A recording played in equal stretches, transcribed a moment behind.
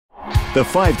The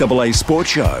 5AA Sports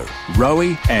Show,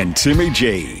 Rowie and Timmy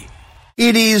G.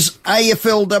 It is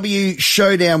AFLW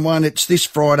Showdown 1. It's this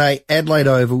Friday, Adelaide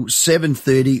Oval,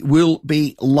 7:30. Will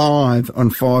be live on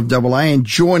 5AA, and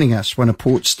joining us, one of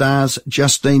Port Star's,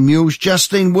 Justine Mules.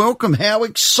 Justine, welcome. How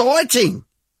exciting.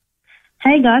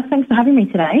 Hey guys, thanks for having me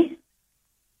today.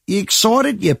 You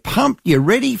excited? You pumped? You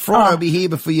ready? Friday will be here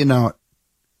before you know it.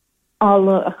 Oh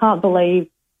look, I can't believe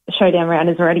the Showdown round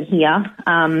is already here.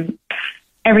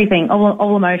 Everything,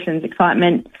 all emotions,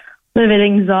 excitement, a little bit of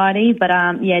anxiety, but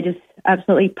just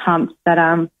absolutely pumped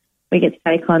that we get to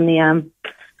take on the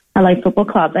LA Football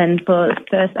Club and for the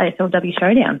first AFLW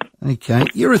Showdown. Okay.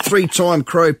 You're a three-time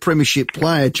Crow Premiership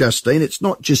player, Justine. It's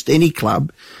not just any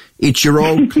club. It's your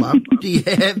old club. Do you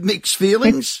have mixed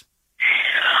feelings?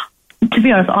 To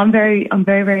be honest, I'm very,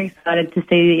 very excited to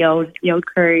see the old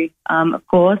crew. Of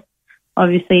course,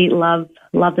 obviously love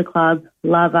the club,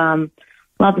 love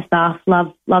the staff,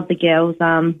 love the girls.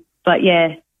 But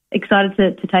yeah, excited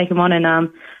to take them on and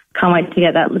can't wait to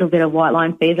get that little bit of white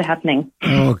line fever happening.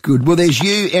 Oh, good. Well, there's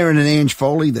you, Erin and Ange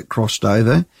Foley that crossed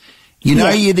over. You know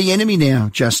You're the enemy now,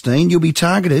 Justine. You'll be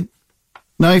targeted.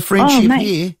 No friendship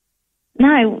here.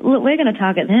 No, look, we're going to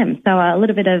target them. So a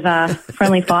little bit of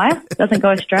friendly fire doesn't go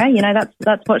astray. You know,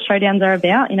 that's what showdowns are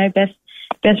about. You know, best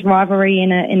rivalry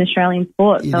in Australian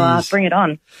sport. So bring it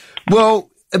on. Well,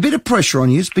 a bit of pressure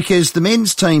on you because the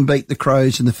men's team beat the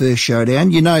Crows in the first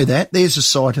showdown. You know that. There's a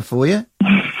sighter for you.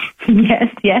 Yes.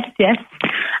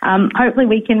 Hopefully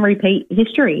we can repeat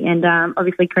history and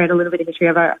obviously create a little bit of history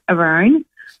of our own.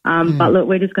 But look,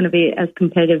 we're just going to be as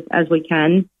competitive as we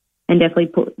can and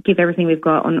definitely give everything we've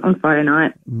got on Friday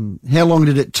night. How long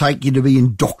did it take you to be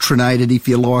indoctrinated, if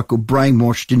you like, or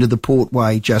brainwashed into the Port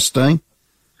way, Justine?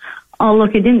 Oh,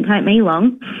 look, it didn't take me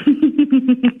long.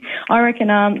 I reckon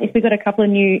if we got a couple of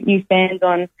new fans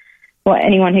on,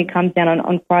 anyone who comes down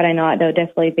on Friday night, they'll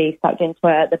definitely be sucked into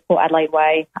the Port Adelaide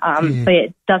way. So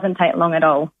it doesn't take long at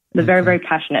all. They're very, very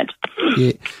passionate.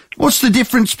 Yeah. What's the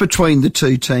difference between the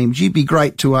two teams? You'd be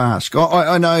great to ask.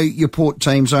 I know your Port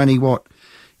team's only,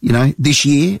 this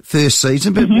year, first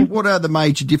season, but what are the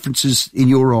major differences in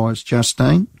your eyes,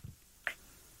 Justine?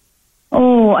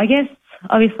 Oh, I guess,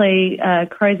 obviously,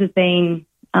 Crows have been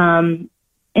in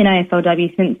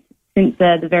AFLW since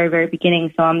the very, very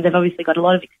beginning. So they've obviously got a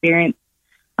lot of experience,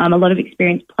 a lot of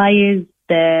experienced players,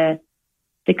 the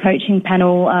coaching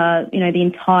panel, the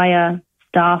entire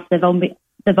staff. They've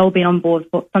all been on board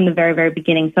from the very, very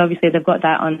beginning. So obviously they've got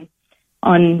that on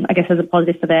I guess as a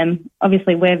positive for them.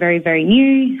 Obviously we're very, very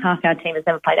new. Half our team has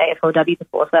never played AFLW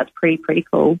before, so that's pretty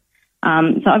cool.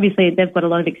 So obviously they've got a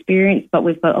lot of experience, but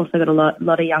we've also got a lot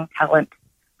of young talent.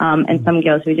 And some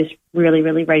girls who are just really,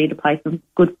 really ready to play some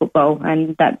good football,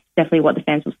 and that's definitely what the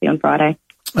fans will see on Friday.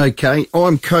 Okay,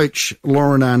 I'm Coach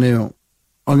Lauren Arnell.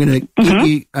 I'm going to get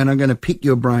you, and I'm going to pick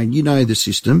your brain. You know the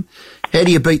system. How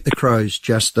do you beat the Crows,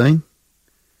 Justine?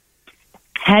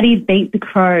 How do you beat the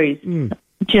Crows?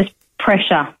 Just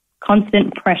pressure,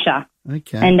 constant pressure.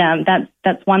 Okay. And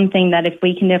that's one thing that if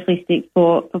we can definitely stick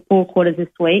for 4 quarters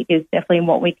this week is definitely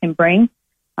what we can bring,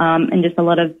 and just a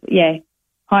lot of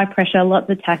high pressure, lots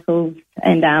of tackles,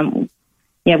 and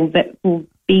we'll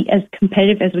be as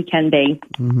competitive as we can be.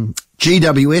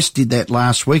 GWS did that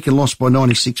last week and lost by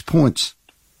 96 points.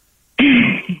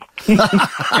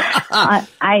 That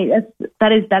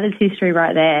is history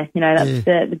right there. You know, that's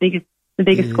the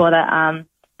biggest score that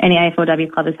any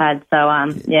AFLW club has had. So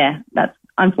that's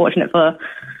unfortunate for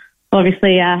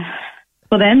obviously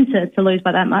for them to lose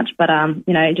by that much. But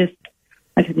just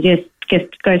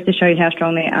goes to show you how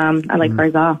strong the LA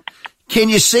Crows are. Can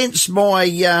you sense where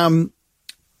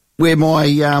my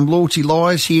loyalty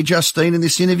lies here, Justine, in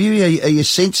this interview? Are you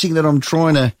sensing that I'm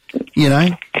trying to,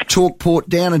 talk Port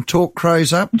down and talk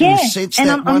Crows up? Do you sense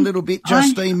that one little bit,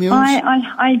 Justine Mules?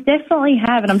 I definitely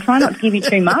have, and I'm trying not to give you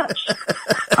too much.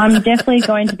 I'm definitely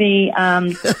going to be,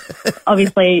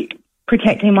 obviously,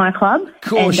 protecting my club. Of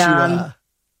course you are.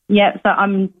 Yeah, so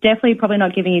I'm definitely probably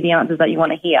not giving you the answers that you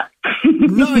want to hear.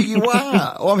 No, you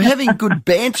are. I'm having good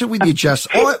banter with you, Just.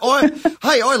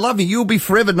 I love you. You'll be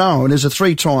forever known as a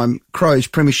 3-time Crows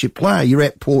Premiership player. You're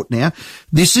at Port now.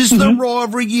 This is the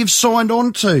rivalry you've signed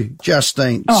on to,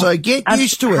 Justine. So get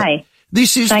used to it.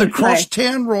 This is the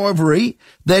crosstown rivalry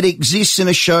that exists in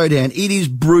a showdown. It is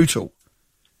brutal.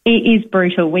 It is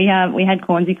brutal. We had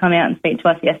Cornsey come out and speak to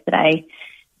us yesterday,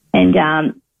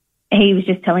 and he was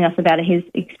just telling us about his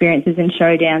experiences in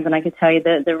showdowns, and I could tell you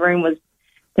the room was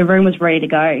ready to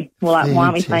go. Well, like, why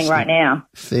aren't we playing right now?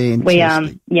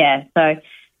 Fantastic. So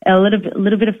a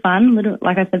little bit of fun,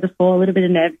 like I said before, a little bit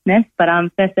of nervousness, but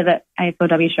first ever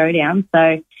AFLW showdown.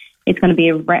 So it's going to be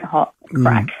a red hot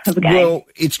crack of a game. Well,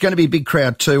 it's going to be a big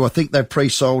crowd too. I think they've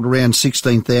pre-sold around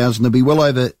 16,000. There'll be well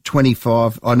over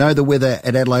 25. I know the weather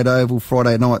at Adelaide Oval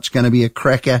Friday night's going to be a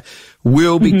cracker.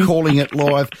 We'll be calling it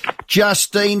live.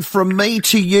 Justine, from me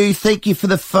to you, thank you for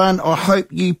the fun. I hope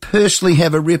you personally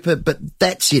have a ripper, but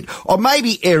that's it. Or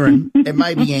maybe Erin and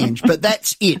maybe Ange, but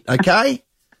that's it, okay?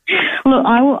 Look,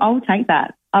 I will take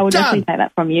that. I will definitely take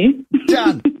that from you.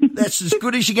 Done. That's as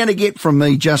good as you're going to get from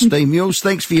me, Justine Mules.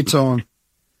 Thanks for your time.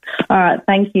 All right,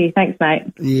 thank you. Thanks,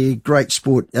 mate. Yeah, great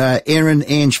sport. Erin,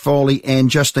 Ange Foley and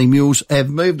Justine Mules have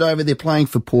moved over. They're playing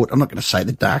for Port. I'm not going to say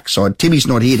the dark side. Timmy's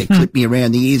not here to clip me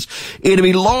around the ears. It'll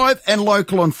be live and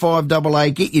local on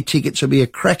 5AA. Get your tickets. It'll be a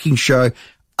cracking show.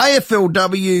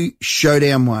 AFLW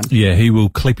Showdown 1. Yeah, he will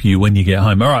clip you when you get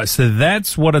home. All right, so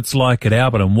that's what it's like at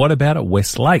Albert. And what about at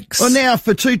West Lakes? Well, now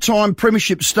for two-time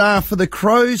premiership star for the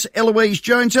Crows, Eloise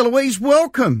Jones. Eloise,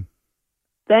 welcome.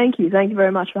 Thank you. Thank you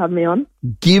very much for having me on.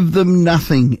 Give them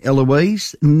nothing,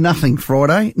 Eloise. Nothing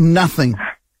Friday. Nothing.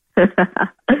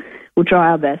 We'll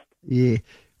try our best. Yeah.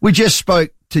 We just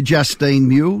spoke to Justine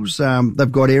Mules.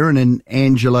 They've got Erin and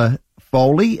Angela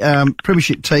Foley,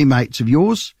 premiership teammates of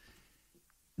yours.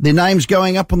 Their names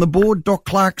going up on the board. Doc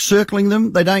Clark circling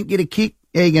them. They don't get a kick.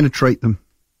 How are you going to treat them?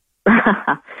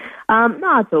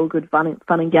 No, it's all good fun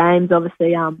and games.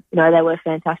 Obviously, they were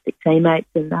fantastic teammates,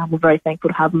 and we're very thankful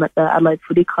to have them at the Adelaide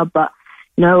Footy Club. But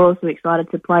we're also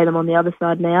excited to play them on the other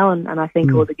side now, and I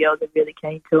think all the girls are really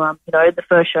keen to. The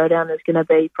first showdown is going to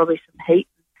be probably some heat,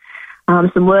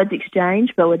 some words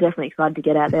exchanged, but we're definitely excited to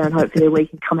get out there and hopefully we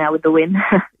can come out with the win.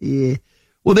 Yeah.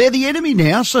 Well, they're the enemy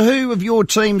now, so who of your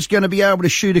team's going to be able to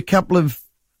shoot a couple of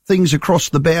things across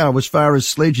the bow as far as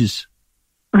sledges?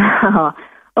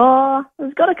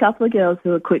 We've got a couple of girls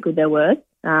who are quick with their words,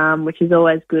 which is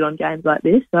always good on games like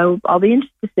this. So I'll be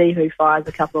interested to see who fires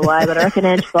a couple away, but I reckon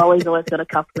Ange Foley's always got a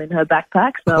couple in her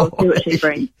backpack, so we'll see what she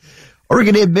brings. I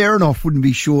reckon Ed Marinoff wouldn't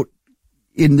be short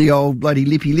in the old bloody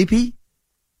lippy.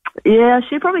 Yeah,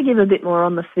 she'd probably give a bit more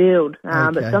on the field,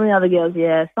 but some of the other girls,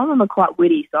 some of them are quite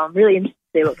witty, so I'm really interested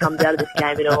to see what comes out of this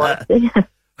game in all honesty.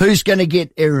 Who's going to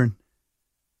get Erin?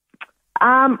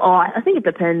 I think it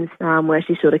depends where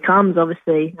she sort of comes.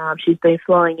 Obviously, she's been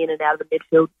flowing in and out of the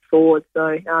midfield forward,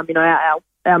 so our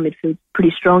midfield's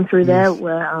pretty strong through there.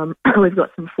 Where we've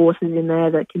got some forces in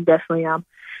there that can definitely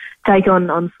take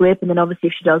on Flip, and then obviously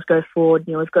if she does go forward,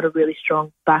 we've got a really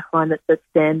strong backline that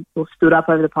stood up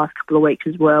over the past couple of weeks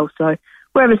as well. So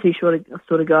wherever she sort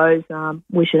of goes,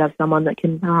 we should have someone that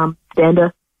can stand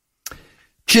her.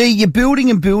 Gee, you're building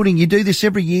and building. You do this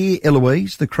every year,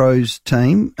 Eloise, the Crows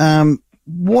team.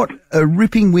 What a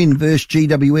ripping win versus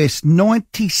GWS,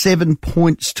 97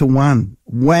 points to 1.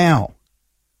 Wow.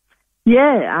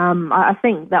 Yeah, I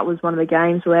think that was one of the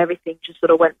games where everything just sort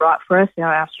of went right for us.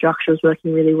 Our structure was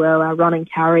working really well. Our run and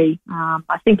carry,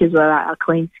 I think as well, our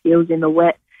clean skills in the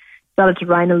wet. Started to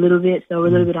rain a little bit, so we're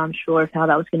a little bit unsure of how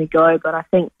that was going to go. But I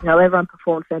think, everyone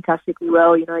performed fantastically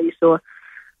well. You saw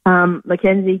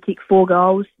Mackenzie kick 4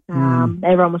 goals.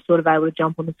 Everyone was sort of able to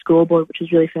jump on the scoreboard, which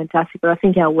was really fantastic. But I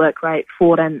think our work rate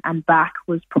forward and back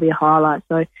was probably a highlight.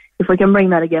 So if we can bring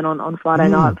that again on Friday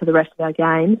night for the rest of our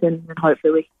games, and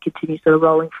hopefully we can continue sort of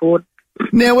rolling forward.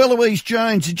 Now, Eloise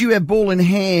Jones, did you have ball in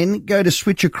hand, go to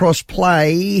switch across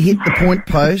play, hit the point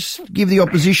post, give the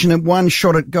opposition a one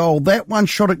shot at goal? That one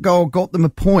shot at goal got them a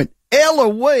point.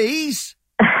 Eloise!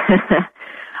 Look,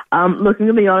 I'm going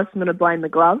to be honest, I'm going to blame the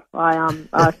glove.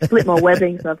 I split my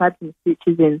webbing, so I've had some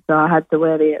stitches in, so I had to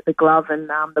wear the glove, and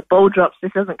the ball drops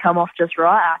just doesn't come off just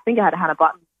right. I think I had a Hannah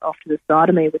Button off to the side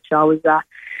of me, which I was,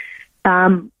 I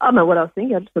don't know what I was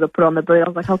thinking. I just sort of put on the boot. I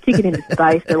was like, I'll kick it into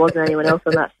space. There wasn't anyone else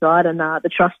on that side, and the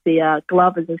trusty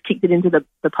glove has just kicked it into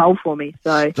the pole for me.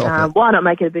 So why not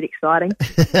make it a bit exciting?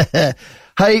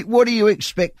 Hey, what do you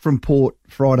expect from Port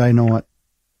Friday night?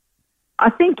 I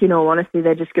think, in all honesty,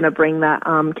 they're just going to bring that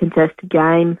contested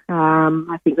game.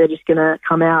 I think they're just going to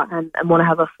come out and want to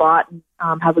have a fight and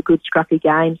have a good scrappy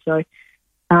game. So,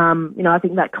 I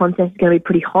think that contest is going to be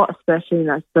pretty hot, especially in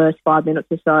those first 5 minutes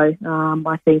or so.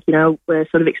 I think, we're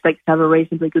sort of expected to have a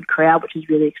reasonably good crowd, which is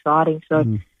really exciting. So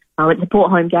it's a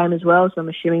Port home game as well, so I'm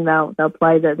assuming they'll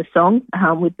play the song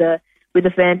with the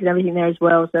fans and everything there as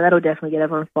well. So that'll definitely get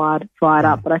everyone fired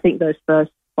up. But I think those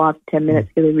first 5 to 10 minutes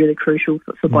are going to be really crucial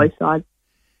for both sides.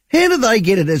 How do they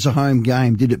get it as a home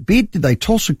game? Did it bid? Did they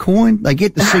toss a coin? They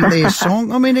get to sing their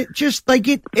song? I mean, they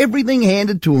get everything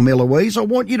handed to them, Eloise. I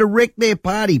want you to wreck their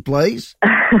party, please.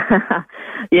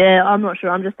 Yeah, I'm not sure.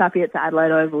 I'm just happy it's at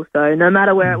Adelaide Oval. So no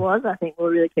matter where it was, I think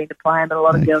we're really keen to play them. And a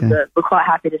lot of girls were quite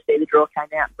happy to see the draw came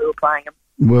out and we were playing them.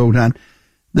 Well done.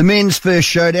 The men's first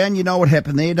showdown, you know what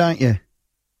happened there, don't you?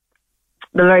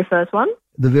 The very first one?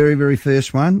 The very, very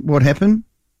first one. What happened?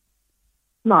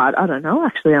 No, I don't know,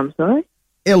 actually. I'm sorry.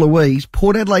 Eloise,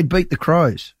 Port Adelaide beat the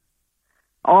Crows.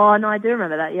 Oh, no, I do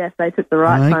remember that. Yes, they took the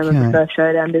right home of the first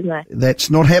showdown, didn't they? That's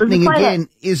not happening again,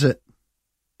 is it?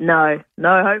 No,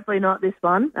 hopefully not this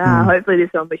one. Hopefully this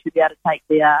one we should be able to take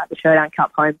the Showdown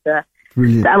Cup home to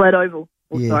Adelaide Oval.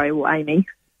 Amy.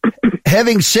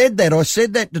 Having said that, I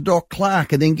said that to Doc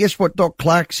Clark, and then guess what Doc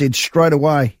Clark said straight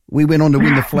away? We went on to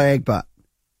win the flag, but...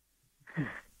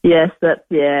 Yes,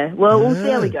 Well, we'll see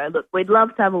how we go. Look, we'd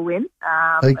love to have a win,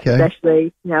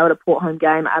 especially, at a Port home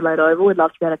game at Adelaide Oval. We'd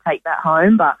love to be able to take that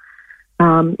home, but,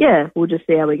 we'll just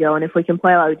see how we go. And if we can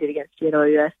play like we did against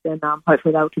GWS, then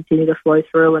hopefully they'll continue to flow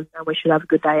through and we should have a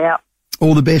good day out.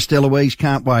 All the best, Eloise.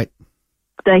 Can't wait.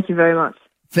 Thank you very much.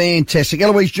 Fantastic.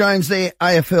 Eloise Jones there,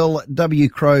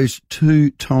 AFLW Crows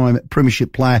 2-time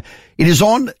premiership player. It is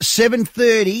on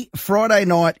 7:30 Friday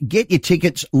night. Get your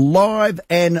tickets live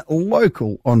and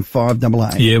local on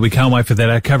 5AA. Yeah, we can't wait for that.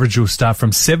 Our coverage will start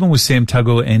from 7 with Sam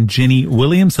Tuggle and Jenny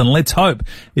Williams, and let's hope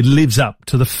it lives up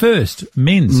to the first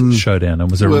men's showdown. It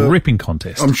was a ripping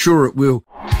contest. I'm sure it will.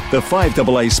 The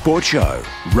 5AA Sports Show,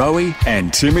 Rowie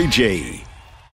and Timmy G.